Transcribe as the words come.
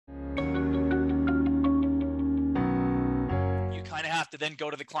to then go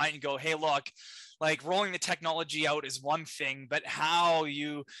to the client and go, hey, look, like rolling the technology out is one thing, but how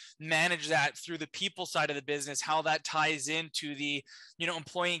you manage that through the people side of the business, how that ties into the,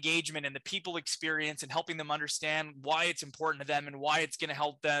 employee engagement and the people experience and helping them understand why it's important to them and why it's going to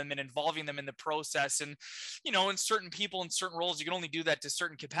help them and involving them in the process. And, in certain people in certain roles, you can only do that to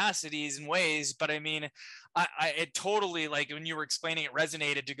certain capacities and ways. But I mean, it totally, like when you were explaining, it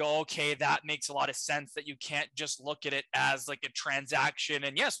resonated to go, okay, that makes a lot of sense, that you can't just look at it as like a transaction.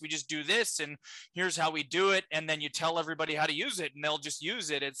 And yes, we just do this and here's how we do it. And then you tell everybody how to use it and they'll just use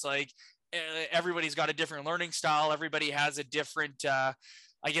it. It's like everybody's got a different learning style. Everybody has a different, a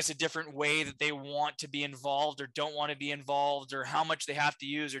different way that they want to be involved or don't want to be involved, or how much they have to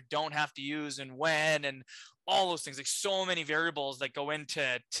use or don't have to use and when, and all those things. Like so many variables that go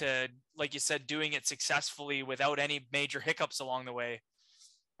into, like you said, doing it successfully without any major hiccups along the way.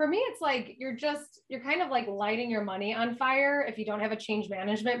 For me, it's like you're kind of like lighting your money on fire if you don't have a change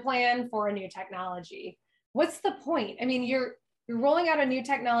management plan for a new technology. What's the point? I mean, you're rolling out a new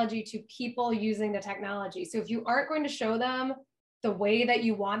technology to people using the technology. So if you aren't going to show them the way that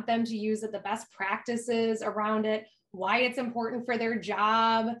you want them to use it, the best practices around it, why it's important for their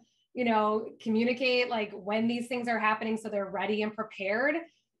job, communicate like when these things are happening so they're ready and prepared.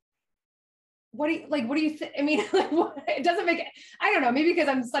 What do you think? I mean, it doesn't make, I don't know, maybe because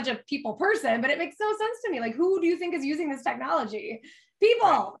I'm such a people person, but it makes no sense to me. Like, who do you think is using this technology?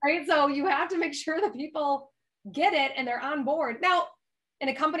 People, right? So you have to make sure that people get it and they're on board. Now, in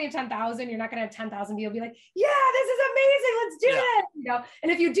a company of 10,000, you're not going to have 10,000 people be like, yeah, this is amazing, let's do it.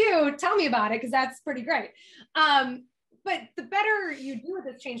 And if you do, tell me about it, because that's pretty great. But the better you do with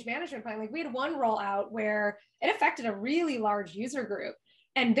this change management plan, like we had one rollout where it affected a really large user group.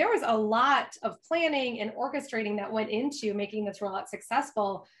 And there was a lot of planning and orchestrating that went into making this rollout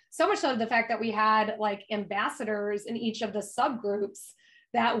successful. So much so the fact that we had like ambassadors in each of the subgroups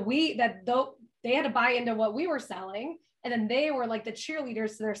that they had to buy into what we were selling. And then they were like the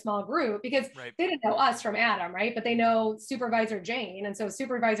cheerleaders to their small group, because they didn't know us from Adam, right? But they know Supervisor Jane. And so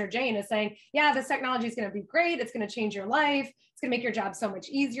Supervisor Jane is saying, yeah, this technology is going to be great. It's going to change your life. It's going to make your job so much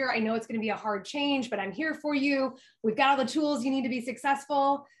easier. I know it's going to be a hard change, but I'm here for you. We've got all the tools you need to be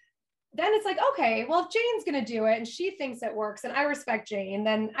successful. Then it's like, okay, well, if Jane's going to do it and she thinks it works and I respect Jane,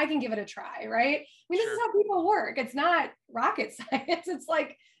 then I can give it a try, right? I mean, this is how people work. It's not rocket science. It's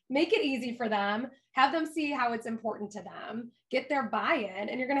like, make it easy for them, have them see how it's important to them, get their buy-in,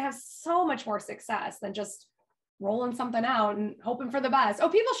 and you're going to have so much more success than just rolling something out and hoping for the best. Oh,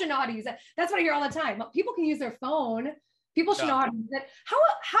 people should know how to use it. That's what I hear all the time. People can use their phone. People should know how to use it.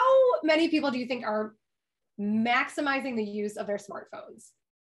 How many people do you think are maximizing the use of their smartphones?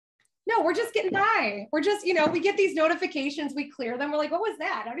 No, we're just getting by. We're just, we get these notifications, we clear them. We're like, what was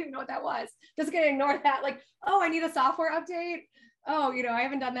that? I don't even know what that was. Just gonna ignore that. Like, oh, I need a software update. Oh, I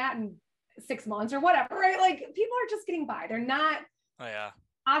haven't done that in 6 months or whatever, right? Like people are just getting by. They're not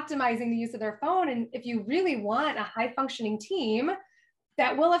optimizing the use of their phone. And if you really want a high functioning team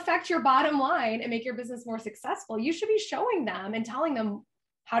that will affect your bottom line and make your business more successful, you should be showing them and telling them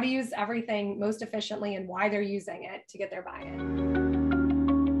how to use everything most efficiently and why they're using it to get their buy-in.